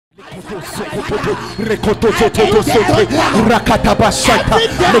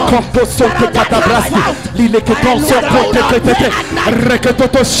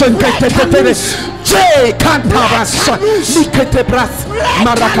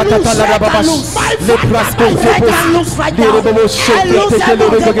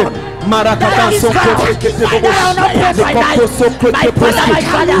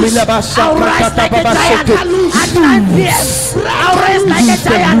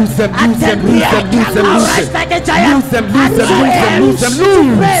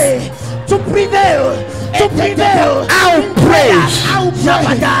To prevail. I'll pray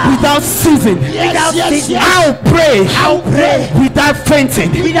without ceasing. I'll pray without fainting.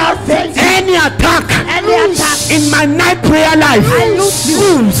 Any attack in my night prayer life,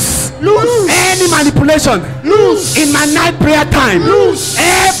 lose. Any manipulation, in my night prayer time,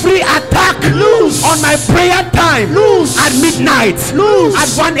 every attack on my prayer time, at midnight, at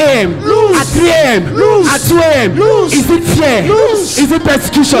 1 a.m., at 3 a.m., at 2 a.m. Is it fear? Is it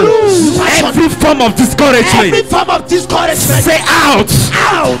persecution? Every form of discouragement. Say out.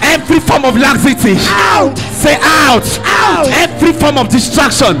 Every form of laxity. Say out. Every form of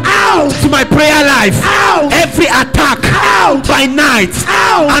distraction to my prayer life. Every attack by night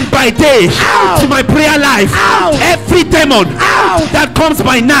and by day to my prayer life. Every demon that comes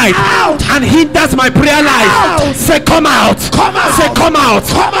by night and hinders my prayer life. Say come out. Say come out.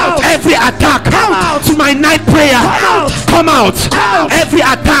 Every attack to my night prayer. Come out. Every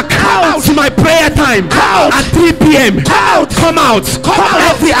attack to my prayer time at 3 p.m. Come out.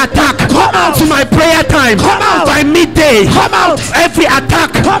 Every attack to my prayer time by midday. Every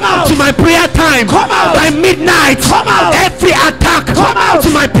attack to my prayer time by midnight. Every attack to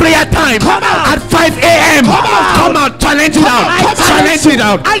my prayer time at 5 a.m. Come out. Challenge it out. Challenge it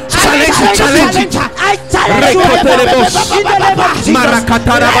out. Challenge it.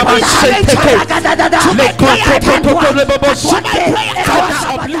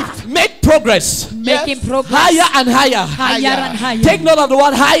 Make progress. Making progress. Higher and higher. Take note of the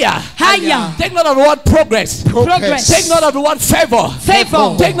word higher. Take note of the word progress. Take note of the word favor. Take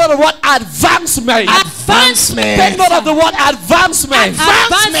note of the word advancement. Take note of the word advancement.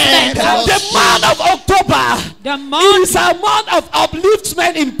 The month of October is a month of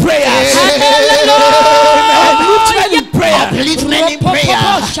upliftment in prayer. Upliftment in prayer. Upliftment in prayer.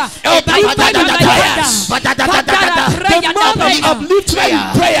 The month of upliftment in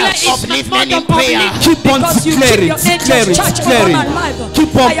prayer. Upliftment in prayer. Keep on declaring. Keep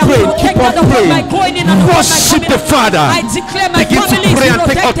on praying. Worship the Father. Begin to pray and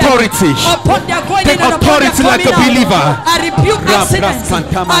take authority. Take authority like a believer. I rebuke accidents.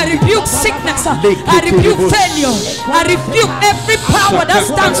 I rebuke sickness. I rebuke failure. I rebuke every power that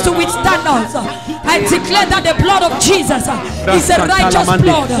stands to withstand us. I declare that the blood of Jesus is a righteous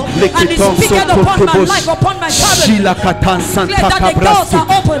blood and is speaking upon my life, upon my family. I declare that the doors are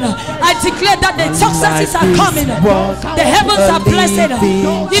open. I declare that the successes are coming. The heavens are blessed.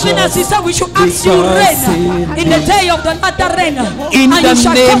 Even as you said, we should ask you rain in the day of the latter rain. In the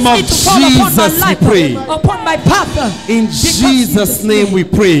name of Jesus we pray. Upon my path. In Jesus' name we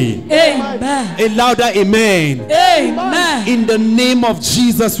pray. Amen. A louder amen. Amen. In the name of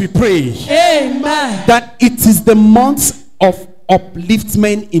Jesus we pray. Amen. That it is the month of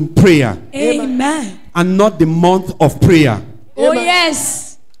upliftment in prayer. Amen. And not the month of prayer. Oh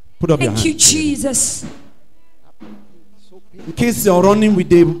yes. Put up your Thank hand. you, Jesus. In case you're running with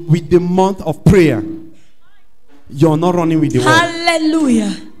the month of prayer, you're not running with the word.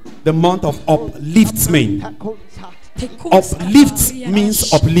 Hallelujah. The month of upliftment. Uplift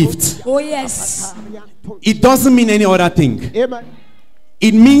means uplift. Oh yes. It doesn't mean any other thing. Amen.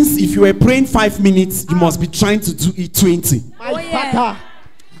 It means if you were praying 5 minutes, you must be trying to do it 20. Oh yeah.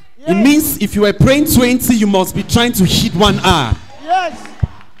 It means if you were praying 20, you must be trying to hit 1 hour. Yes.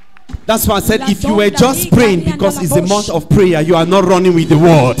 That's why I said if you were just praying because it's a month of prayer, you are not running with the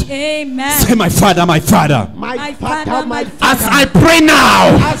word. Amen. Say, my Father, my Father. My Father, my Father. As I pray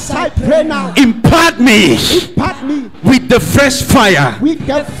now, As I pray now, impart me with the fresh fire with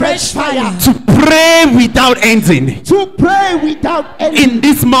the fresh fire to pray without ending. to pray without any. In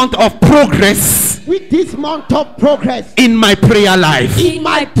this month of progress, With this month of progress in my prayer life. in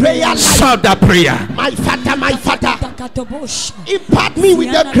my prayer life. Shout that prayer. My Father, impart me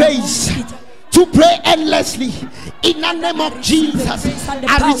with the grace to pray endlessly in the name of Jesus.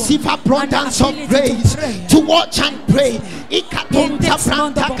 I receive abundance of grace to watch and pray In this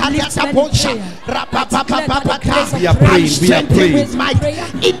month of upliftment prayer, We are praying. With might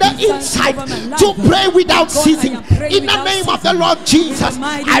in the inside to pray without ceasing. In the name of the Lord Jesus,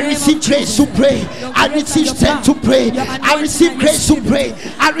 I receive grace to pray. I receive strength to pray. I receive grace to pray.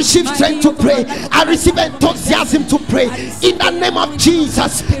 I receive strength to pray. I receive enthusiasm to pray. In the name of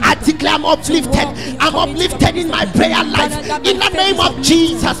Jesus, I declare I'm uplifted. I'm uplifted in my prayer life. In the name of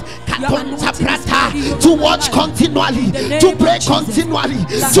Jesus, to watch continually, to pray continually,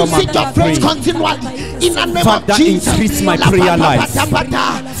 to seek your face continually. In the name Father, of Jesus, increase my prayer life.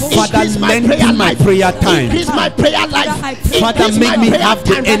 Father, lengthen my prayer time. Increase my prayer life. Father, make me have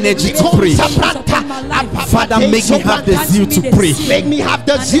the energy to pray. Father, make me have the zeal to pray. Make me have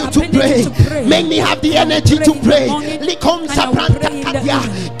the zeal to pray. Make me have the energy to pray.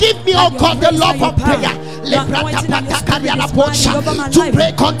 Give me, oh God, the love of prayer. To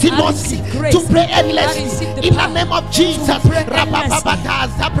pray continuously, to pray endlessly. In the name of Jesus.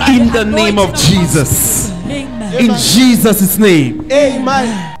 In the name of Jesus. In Jesus' name.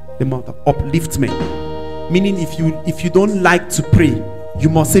 Amen. The month of upliftment, meaning if you don't like to pray, you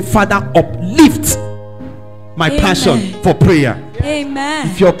must say, Father, uplift my passion for prayer. Amen.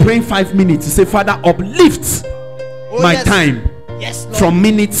 If you're praying 5 minutes, you say, Father, uplift my time from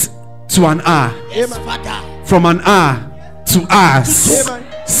minutes to an hour. Yes, Father. From an hour to hours.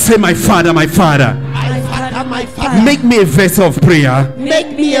 Say, my Father, my Father, My Father, make me a vessel of prayer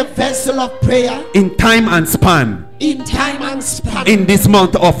make me a vessel of prayer in time and span. in time and span. In this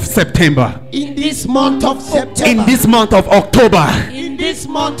month of September, In this month of September, in this month of October, in this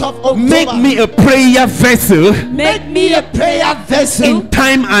month of October, make me a prayer vessel make me a prayer vessel in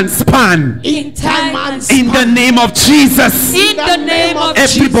time and span. in time and span. In the name of Jesus. In the name of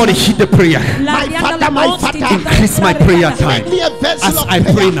Everybody hit the prayer. My Father, Increase my prayer time Make me a vessel as of I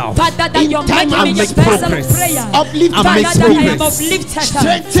prayer. pray now. Father, that you're time making and me a make vessel of progress. prayer. Uplift And my make Father, that I am progress. uplifted.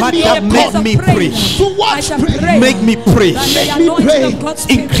 Strengthen me, Father, O make God, me pray. to I watch shall pray. pray. Make me pray. Make me pray.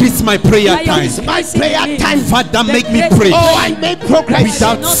 Increase my prayer time. My prayer time. Father, make me pray Oh, I made progress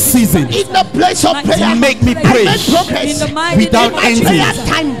without ceasing. in the place of prayer. Make me I pray made progress without my ending. prayer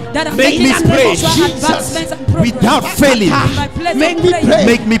time. Make me pray without failing. Make me pray.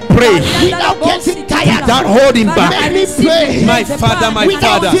 Make me pray Without getting tired. without holding back. Make me pray. My Father, my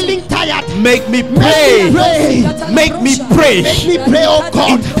Without Father, feeling tired. make me Make me pray. pray. Make me pray Make me pray, oh in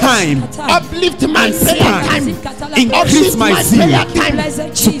God. time. Uplift my And prayer span. time. Increase Uplift my zeal prayer time.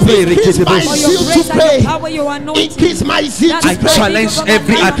 to pray. Increase my For zeal your to grace and pray. your power, your anointing. Increase my zeal I to pray. challenge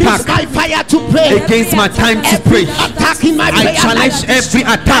every Increase attack my fire to pray. against my time to pray. Attack in my I prayer challenge life. every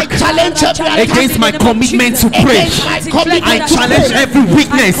I attack challenge every attack against my commitment to pray. against my commitment I to challenge pray. every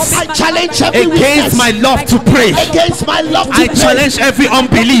weakness I challenge every against weakness. my love to pray. Against my love to I pray. challenge every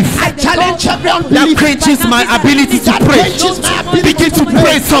unbelief I challenge every that unbelief quenches my ability to that pray. quenches my ability Begin to to pray.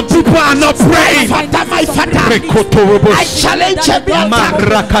 pray. Some people are not praying. My Father, I challenge every attack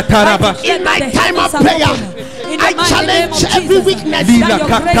Marakataraba. in my time of prayer. I challenge every weakness. Lila I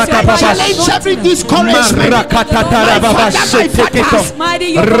kakata challenge every discouragement. Marakataraba. My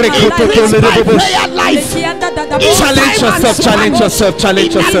prayer life. Challenge yourself, challenge yourself, challenge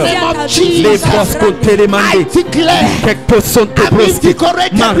In the yourself. name of Jesus, I declare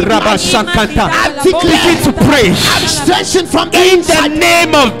Begin to pray. I'm stretching from the In the inside.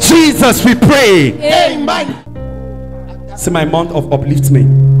 name of Jesus we pray. Amen. It's my month of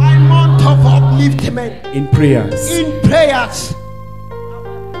upliftment My month of upliftment in prayers. in prayers.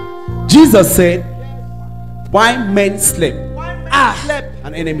 Jesus said, why men slept, Slept.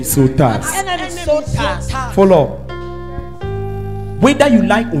 an enemy so tired. Enemy so tired. Follow. Whether you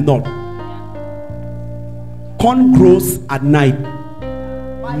like or not, corn grows at night,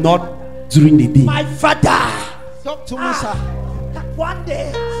 not during the day. My Father, talk to me, sir. One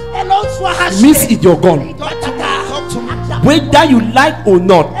day, Miss it your gun. Talk to me. Whether you like or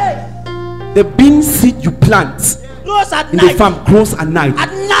not, the bean seed you plant Close at in the night. farm grows at night.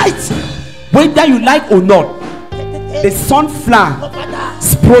 At night. Whether you like or not, the sunflower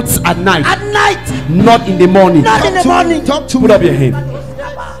sprouts at night, At night. not in the morning. Not in the morning. Talk to Put me. up your hand.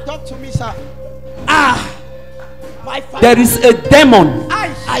 Talk to me, sir. My Father. There is a demon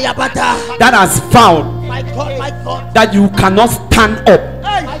Ayabata. that has vowed My God. that you cannot stand up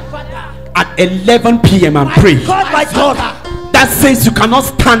My Father. at 11 p.m. and pray. My God. That says you cannot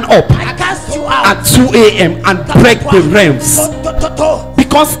stand up I cast you out. at 2 a.m. and break the realms,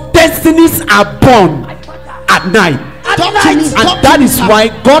 because destinies are born at night. Talk to me. And that is why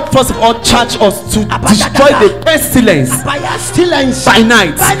God first of all charged us to destroy the pestilence By pestilence. by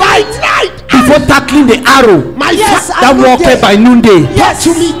night. By night. before tackling the arrow that walked by noonday.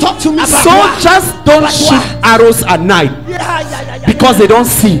 Talk to me. Soldiers don't shoot arrows at night because they don't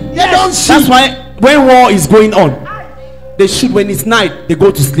see. That's why when war is going on, they shoot when it's night. They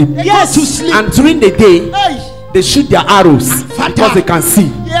go to sleep. And during the day, they shoot their arrows because they can see.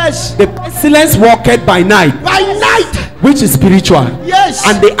 The pestilence walketh by night, which is spiritual.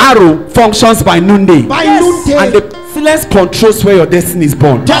 And the arrow functions by noonday. And the pestilence controls where your destiny is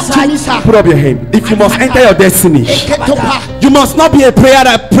born. Put up your hand. If you must enter your destiny, you must not be a prayer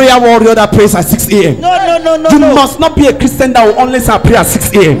warrior that prays at 6 a.m. You must not be a Christian that will only say pray at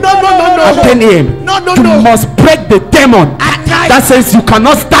 6 a.m. or 10 a.m. You must break the demon that says you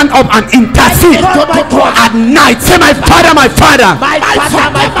cannot stand up and intercede at night. Say, my father, as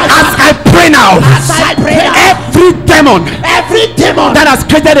I pray now, every demon that has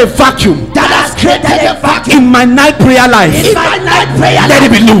created a vacuum in my night prayer life, let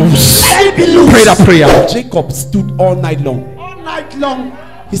it be loose. Pray that prayer. Jacob stood all night long.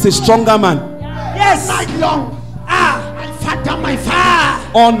 He's a stronger man. Night long. My father.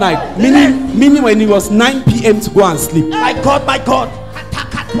 All night. Meaning when it was 9 p.m. to go and sleep. My God.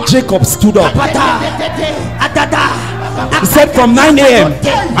 Jacob stood up. He said, from 9 a.m.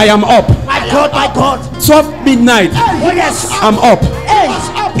 I am up. My God. 12 midnight. I'm up.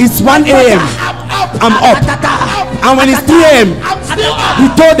 It's 1 a.m. I'm up. And when it's 3 a.m. he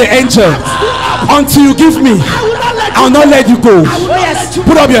told the angel, until you give me, I will not let you go.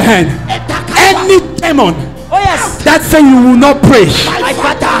 Put up your hand. Any demon that say you will not pray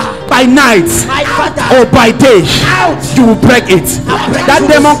by night or by day, you will break it. That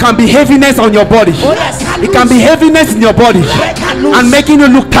demon can be heaviness on your body. It can be heaviness in your body and making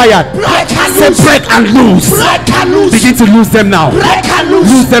you look tired. Say break and lose. Begin to lose them now.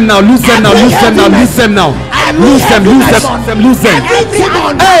 Lose them now. Lose them now. Lose them now. Lose them now. Lose them. Lose them.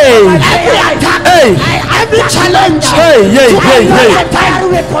 Hey. Every challenge. Hey.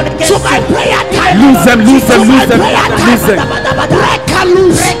 To my prayer time. Lose them. Lose them. Lose them. Lose them. Break and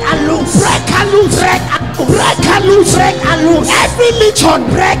loose. Every legion,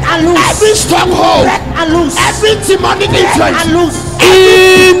 break and loose. Every stronghold, break and loose. Every demonic influence,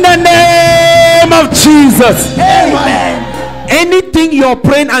 in the name of Jesus. Amen. Anything you're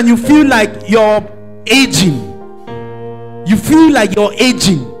praying and you feel like you're aging,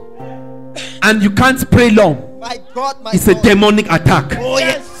 and you can't pray long, it's a demonic attack.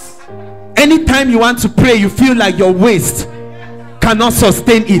 Anytime you want to pray, you feel like your waist cannot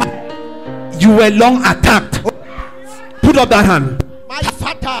sustain it, you were long attacked. Put up that hand. My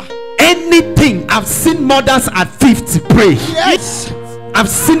father. Anything. I've seen mothers at 50 pray. I've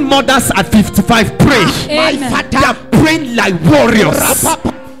seen mothers at 55 pray. Amen. My father, they are praying like warriors.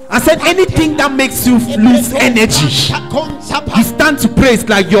 I said anything that makes you lose energy, you stand to pray, it's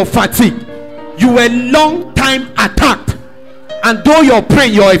like you're fatigued. You were long time attacked, and though you're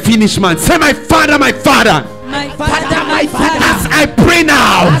praying, you're a finished man. Say, my father. As I pray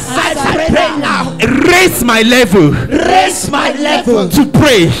now, raise my level to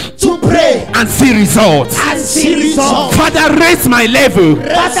pray and see results. Father, raise my level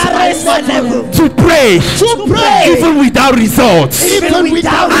to pray even without results.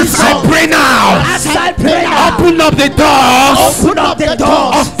 As I pray now, open up the doors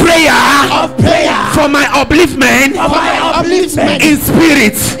of prayer for my upliftment in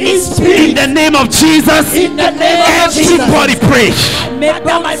spirit. In the name of Jesus, everybody pray. I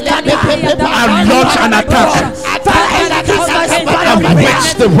launch an attack. I wage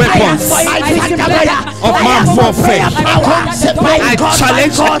the weapons of my warfare. I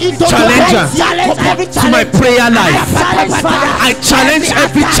challenge challenger to my prayer life. I challenge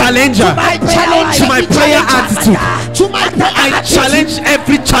every challenger to my prayer attitude. I challenge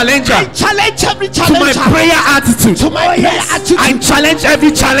every challenger to my prayer attitude. I challenge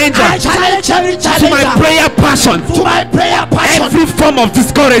every challenger to my prayer passion. Every form of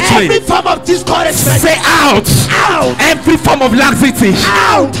discouragement, say out. Every form of laxity,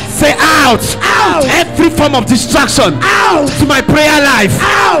 say out. Every form of distraction to my prayer life,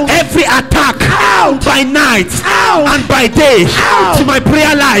 every attack by night and by day to my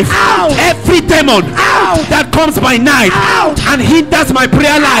prayer life, every demon that comes by night and hinders my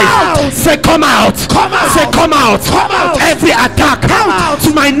prayer life, say come out. Say come out. Every attack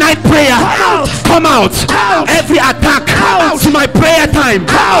to my night prayer, come out. Every attack to my prayer time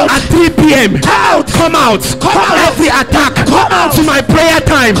at 3 p.m, come out. Every attack to my prayer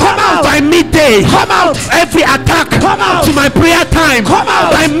time by midday, every attack to my prayer time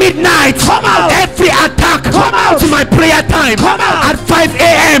by midnight, every attack to my prayer time at 5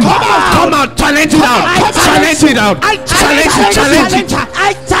 a.m, come out. Challenge it out. Challenge it out. Challenge it.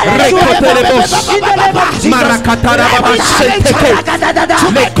 challenge you right now. In the name of Jesus. Marakatara baba shekeke.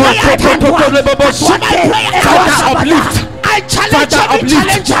 Father uplift. Father uplift.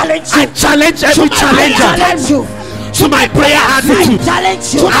 I challenge every challenger to my prayer attitude.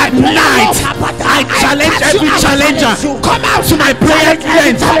 At night, I challenge every challenger. Come out to my prayer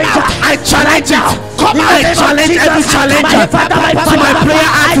length. I challenge it. I challenge every challenger to my prayer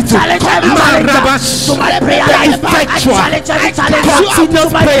attitude. To my prayer effectual,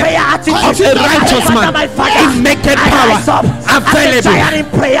 continuous prayer of a righteous man in naked power available.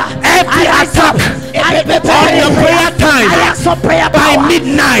 Every attack on your prayer time by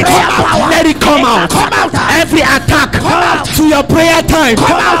midnight, let it come out. Every attack to your prayer time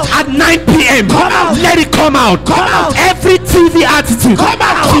at 9 p.m. let it come out. Every TV attitude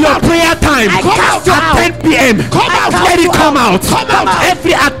to your prayer time at 10 p.m. let it come out.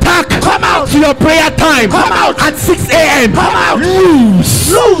 Every attack to your prayer time at 6 a.m. lose.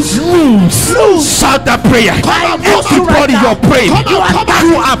 Shout that prayer. Everybody, you're praying.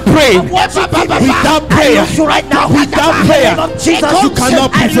 You are praying. Without prayer, you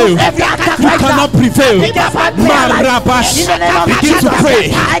cannot prevail. You cannot prevail. Marabash, begin to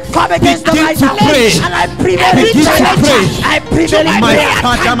pray. Begin to pray. Begin to pray.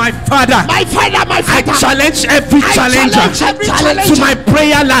 My father, I challenge every challenger to my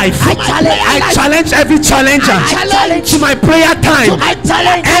prayer life. I challenge every challenger to my prayer time.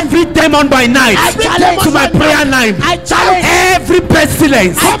 Every demon by night to my prayer life. Every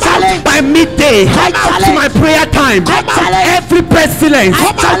pestilence by midday to my prayer time. Every pestilence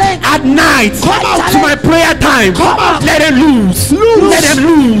at night to my prayer time. Let them lose. Let them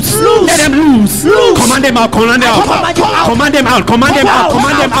lose. Let them lose. Command them out. Command them out. Command them out. Command them out.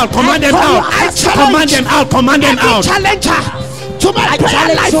 Command them out. Command them out. Command them out. Command them out. To my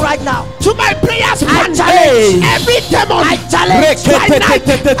prayer life right now. To my prayers, I challenge every demon. I challenge right now.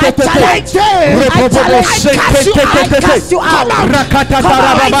 I cast you out.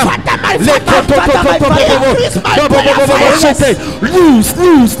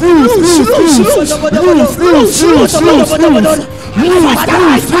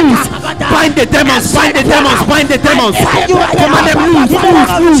 Bind the demons. Bind the demons. Bind the demons. Command them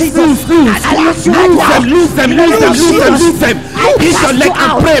lose them. Lose them. Hit your leg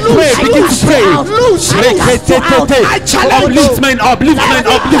and pray. Begin to pray.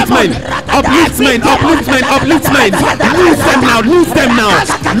 Upliftment. Lose them now.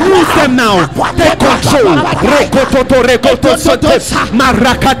 Take control.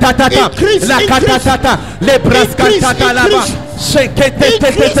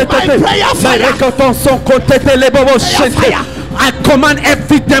 I command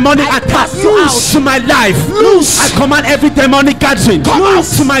every demonic attack to my life. I command every demonic gathering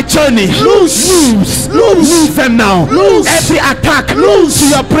to my journey. Lose them now. Every attack to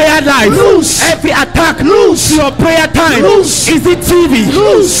your prayer life. Every attack to your prayer time. Is it TV?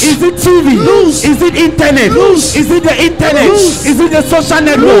 Is it TV? Is it internet? Is it the internet? Is it the social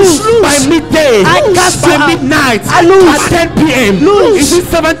network? By midday, by midnight, at 10 p.m. Is it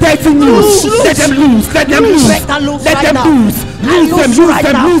 7:30 news? Let them lose. Let them lose. Let them lose. Lose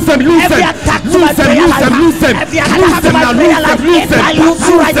them now. Lose them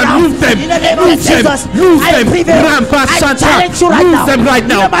right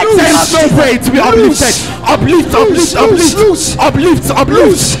now. There is no way to be uplifted. Uplift.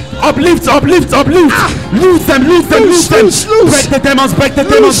 Lose them.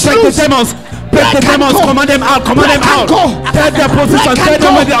 Break the demons. Command them out. Tell their position. Tell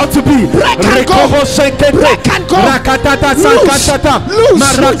them where they ought to be.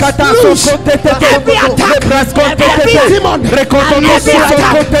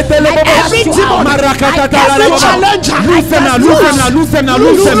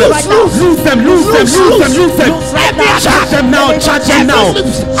 Charge them now.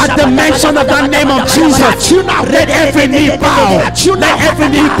 At the mention of the name of Jesus, let every knee bow.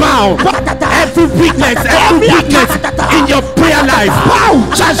 Every weakness in your prayer life,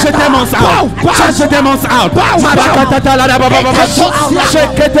 charge the demons out.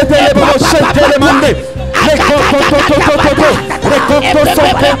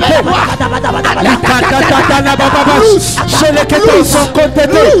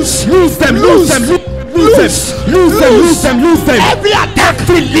 Lose them.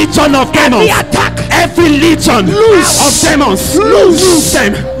 Every legion of demons. Every legion of demons. Lose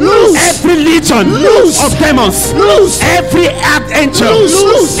them. Every legion of demons. Every archangel.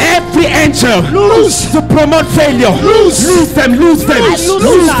 Every angel to promote failure. Lose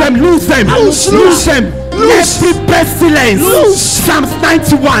them. Every pestilence. Psalms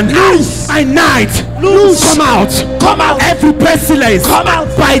 91. By night. Come out. Every pestilence.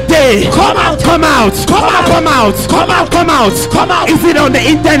 By day. Come out. Is it on the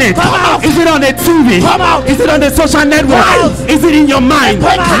internet? Is it on the TV? Is it on the social network? Is it in your mind?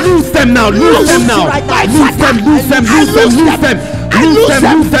 Lose them now. Lose them.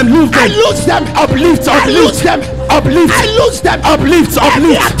 Uplift.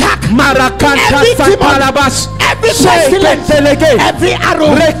 Marakanta Sapalabas. Every pestilence, every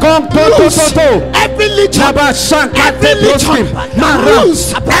arrow, every legion, every legion, every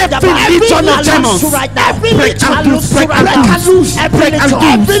legion of demons, break and loose,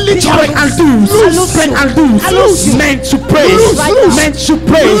 every legion, meant to pray,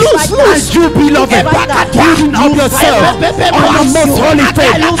 and you beloved, building of yourself on the most holy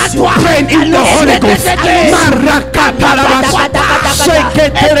faith, praying in the Holy Ghost.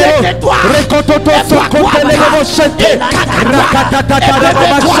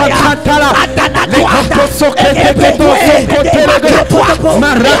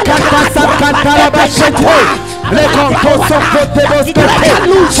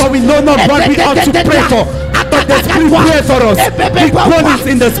 For we know not what we ought to pray for, but the Spirit prays for us. He groans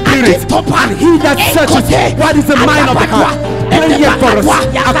in the Spirit, and he that searches what is the mind of the heart, pray here for us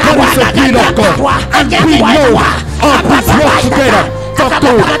according to the will of God. And we know all things work together for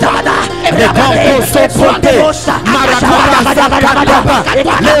good. The Congo so forte, Maracata Sakataba,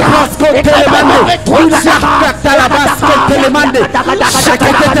 Lebasco Telemande, Talabasco Telemande,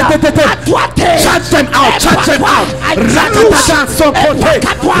 charge them out, Rakata so forte,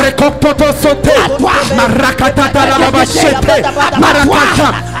 Recopoto sote, Maracata Labashete, Maracata,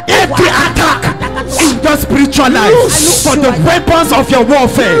 every attack in the spiritual life, for the weapons of your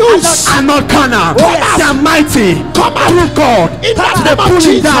warfare are not carnal, they are mighty through God to the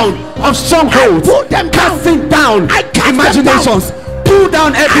pulling down of strongholds, casting down imaginations. Pull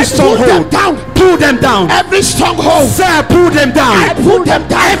down every stronghold. Pull them down. Every stronghold. Say I pull them down. I pull them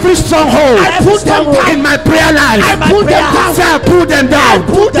down. Every stronghold. I pull them down. In my prayer life. I pull them down. Say I pull them down. I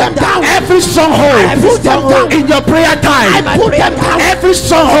pull them down. Every stronghold. I pull them down. In your prayer time. I pull them down. Every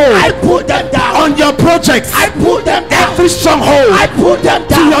stronghold. I pull them down. On your projects. I pull them down. Every stronghold. I pull them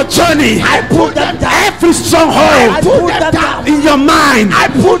down. To your journey. I pull them down. Every stronghold. I pull them down. In your mind. I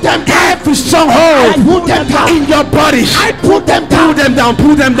pull them down. Every stronghold. I pull them down. In your body. I pull them down. Pull them down.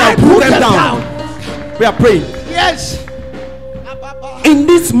 Pull them down. Pull them down. We are praying. Yes. In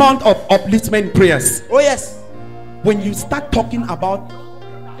this month of upliftment prayers. Oh yes. When you start talking about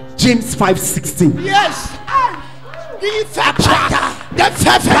James 5:16. Yes. The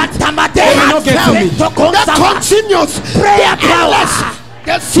continuous prayer power.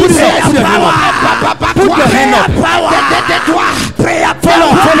 Put your hand up. Follow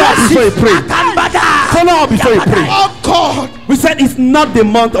up before you pray. Follow up before you pray. Oh God. We said it's not the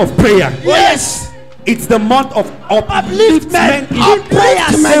month of prayer. Yes. It's the month of upliftment.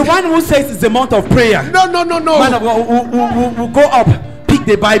 The one who says it's the month of prayer. No. Man of God, we'll go up, pick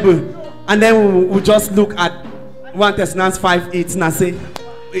the Bible, and then we'll just look at 1 Thessalonians 5:8 and say,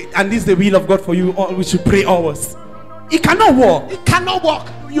 and this is the will of God for you. We should pray always. It cannot work. It cannot work.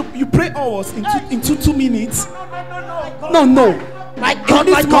 You pray always into 2 minutes. No. My God,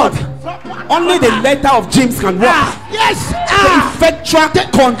 in this month, only the letter of James can work. Yes. The effectual,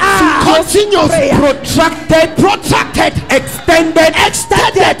 continuous, protracted, extended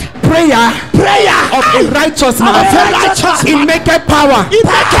prayer of a righteous man. It maketh power.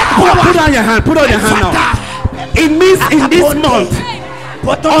 Put on your hand now. It means in this month,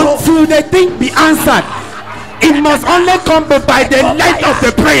 until the thing be answered, it must only come by the length of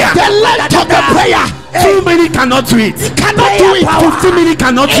the prayer. The length of the prayer. 2 minutes cannot do it. Cannot do it. 15 minutes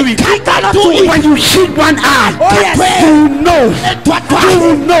cannot do it. When you hit one eye, you know that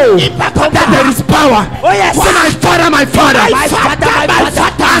there is power. Say, my father, as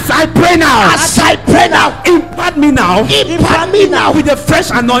I pray now, impart me now with the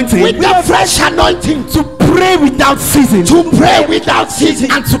fresh anointing, to pray without ceasing,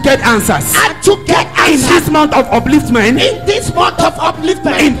 and to get answers. In this month of upliftment,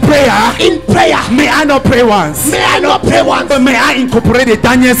 in prayer, may I not pray once, but may I incorporate the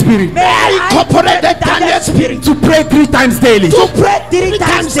Daniel spirit, to pray 3 times daily,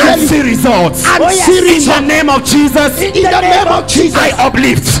 and see results. In the name of Jesus, I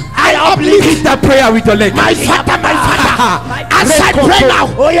uplift. Hit that prayer with your leg. My father, as I pray now,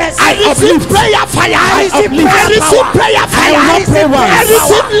 I receive prayer fire. I receive prayer fire. I will not pray once. I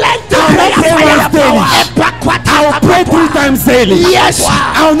receive length prayer fire. I'll pray 3 times daily. Yes.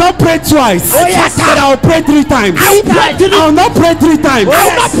 I'll not pray twice. Oh, yes, but I'll pray 3 times. I'll not pray 3 times.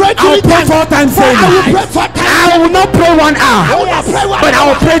 I'll pray 4 times daily. I will not pray 1 hour, but I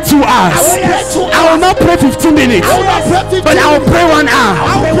will pray 2 hours. I will not pray 15 minutes, but I will pray 1 hour.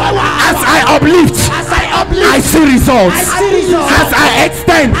 As I uplift, I see results. As I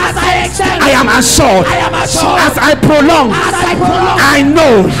extend, I am assured. As I prolong, I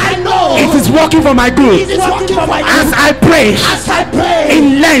know it is working for my good. As I pray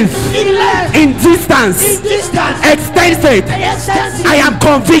in length, in distance, extensive, I am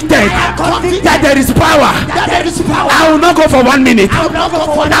convicted that there is power. I will not go for 1 minute.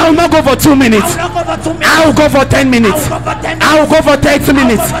 I will not go for 2 minutes. I will go for 10 minutes. I will go for 30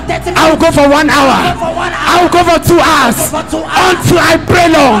 minutes. I will go for 1 hour. I will go for 2 hours until I pray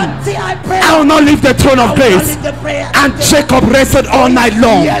long. I will not leave the throne of grace. And Jacob rested all night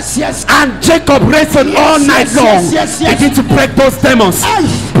long. And Jacob rested all night long. Begin to break those demons.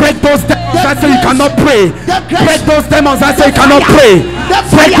 Break those demons that say you cannot pray. Break those demons that say you cannot pray.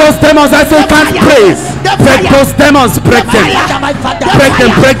 Break those demons that say you can't pray. Break those demons. Break them. Break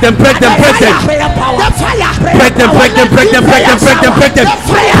them. Break them. Break them. Break them. Break them. Break them. Break them. Break them. Break them. Break them.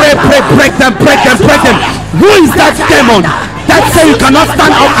 Pray. Pray. Break them. Break them. Break them. Who is that demon that say you cannot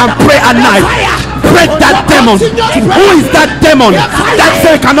stand up and pray at night? Break that demon. Who is that demon that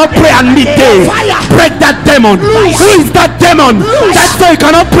say you cannot pray at midday? Break that demon. Who is that demon that say you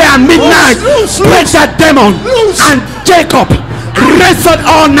cannot pray at midnight? Break that demon. And Jacob wrestled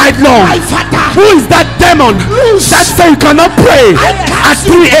all night long. Who is that demon that say you cannot pray at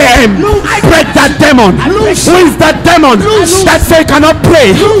 3 a.m.? Break that demon. Who is that demon that say you cannot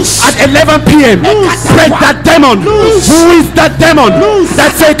pray at 11 p.m.? Break that demon. Who is that demon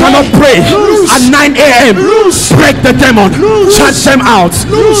that say you cannot pray at 9 a.m.? Break the demon. Shut them out.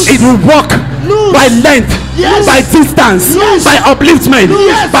 It will work by length, by distance, by upliftment,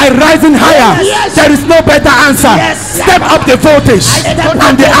 by rising higher. There is no better answer. Step up the voltage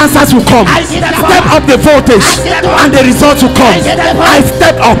and the answers will come. Step up the voltage and the results will come. I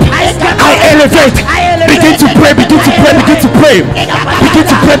step up, I elevate. Begin to pray, begin to pray, begin to pray. Begin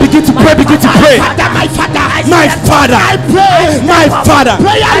to pray, begin to pray, begin to pray. My Father, my Father.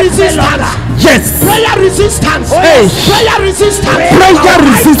 Prayer resistance. Yes. Prayer resistance. Hey. Prayer resistance. Prayer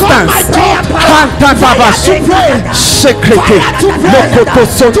resistance. Kanta baba sekrete lokoto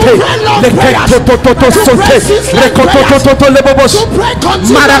sote lekoto sote lekoto lebobos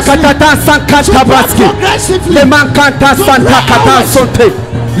marakata sankata baski le mankanta santa kata sote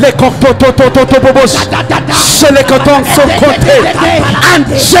lekoto bobos selekoton sokote. And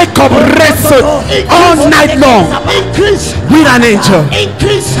Jacob wrestled all night long with an angel.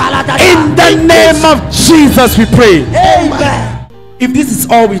 In the name of Jesus we pray. Amen. If this is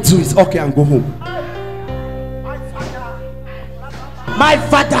all we do, it's okay and go home. My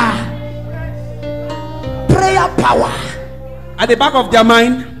Father, prayer power. At the back of their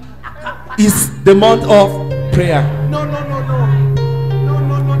mind is the month of prayer. No.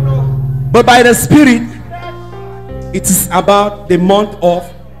 But by the Spirit, it is about the month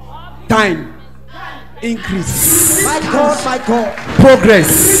of time. Increase. My God.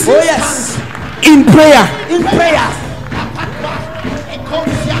 Progress. Oh yes. In prayer. In prayer.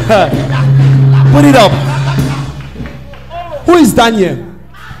 Put it up. Who is Daniel?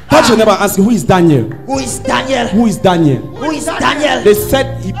 Touch your neighbor and ask, who is Daniel? Who is Daniel? Who is Daniel? Who is Daniel? They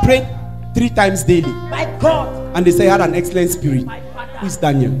said he prayed 3 times daily. My God. And they say he had an excellent spirit. Who is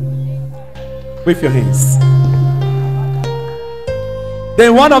Daniel? Wave your hands.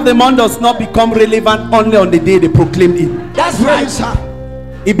 Then one of the months does not become relevant only on the day they proclaimed it. That's right, sir.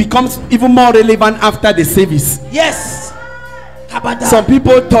 It becomes even more relevant after the service. Yes. Some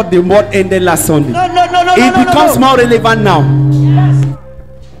people thought the word ended last Sunday. No. It becomes more relevant now. Yes.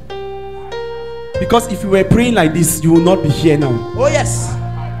 Because if you were praying like this, you will not be here now. Oh yes.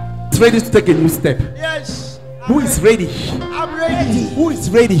 It's ready to take a new step. Yes. Who is ready? I'm ready. Who is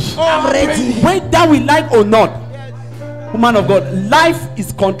ready? I'm ready. Whether we like or not, woman of God, life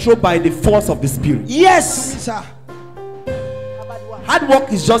is controlled by the force of the Spirit. Yes, sir. Hard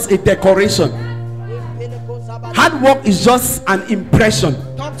work is just a decoration. Hard work is just an impression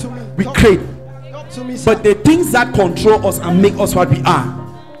Talk to me. we create. Talk to me, sir. But the things that control us and make us what we are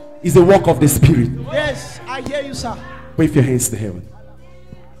is the work of the Spirit. Yes, I hear you, sir. Wave your hands to heaven.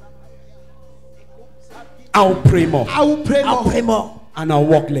 I'll pray more. I will pray more. I'll pray more. And I'll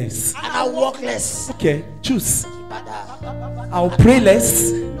walk less. And I'll walk less. Okay, choose. I'll pray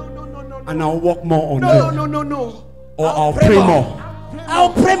less. And I'll walk more on earth. No. Or I'll pray more.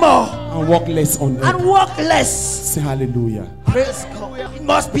 I'll pray more. And walk less on earth. And walk less. Say hallelujah. Praise God. It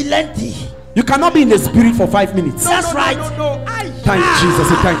must be lengthy. You cannot be in the spirit for 5 minutes. That's right. Thank Jesus.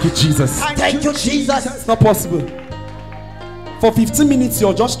 Thank you, Jesus. Thank you, Jesus. It's not possible. For 15 minutes,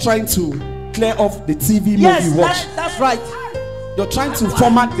 you're just trying to clear off the TV movie you watch. That's right. You're trying to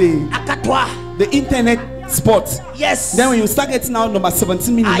format the internet spot. Yes. Then when you start getting out number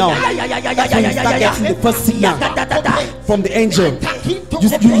 17 minutes now, when you start getting the first signal from the angel,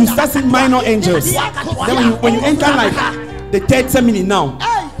 you start seeing minor angels. Then when you enter like the 30 minute now,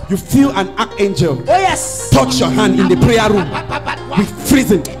 you feel an archangel touch your hand in the prayer room with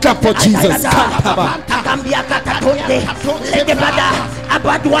freezing. Clap for Jesus. I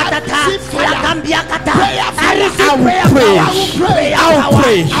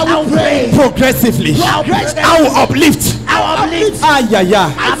will pray progressively. I will uplift.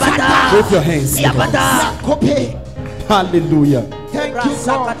 With your hands. Hallelujah. Thank you,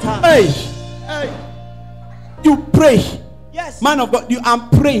 God. Hey, you pray. Yes. Man of God, I'm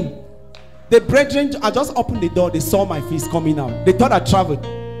praying. The brethren, I just opened the door. They saw my face coming out. They thought I traveled.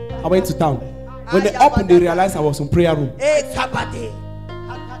 I went to town. When they opened, they realized I was in prayer room.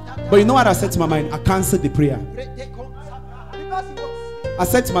 But you know what I said to my mind? I canceled the prayer. I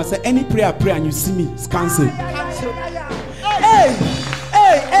said to myself, any prayer I pray and you see me, it's cancelled. Hey.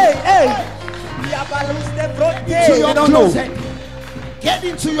 You don't know. Get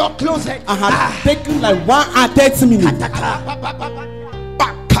into your closet. I had taken like 1 hour 30 minutes. In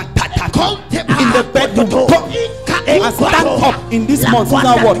the bedroom. I stand up in this month.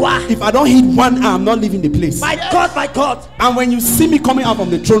 If I don't hit 1 hour, I'm not leaving the place. My God. And when you see me coming out from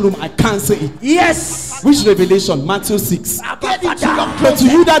the throne room, I cancel it. Yes. Which revelation? Matthew 6. Get into your closet. But to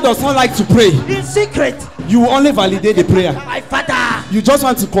you that does not like to pray, in secret, you will only validate the prayer. My Father. You just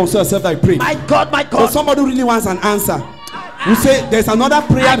want to console yourself that I pray. My God. But somebody who really wants an answer. You say there's another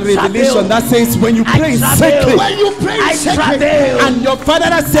prayer revelation that says when you pray in secret, and your father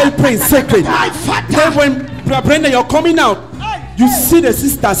that said pray in secret. Then when Brenda, you're coming out, you see the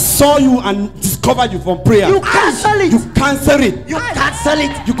sister saw you and discovered you from prayer. You cancel it. You cancel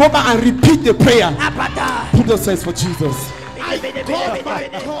it. You go back and repeat the prayer. Put yourselves for Jesus. My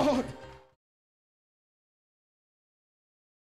God.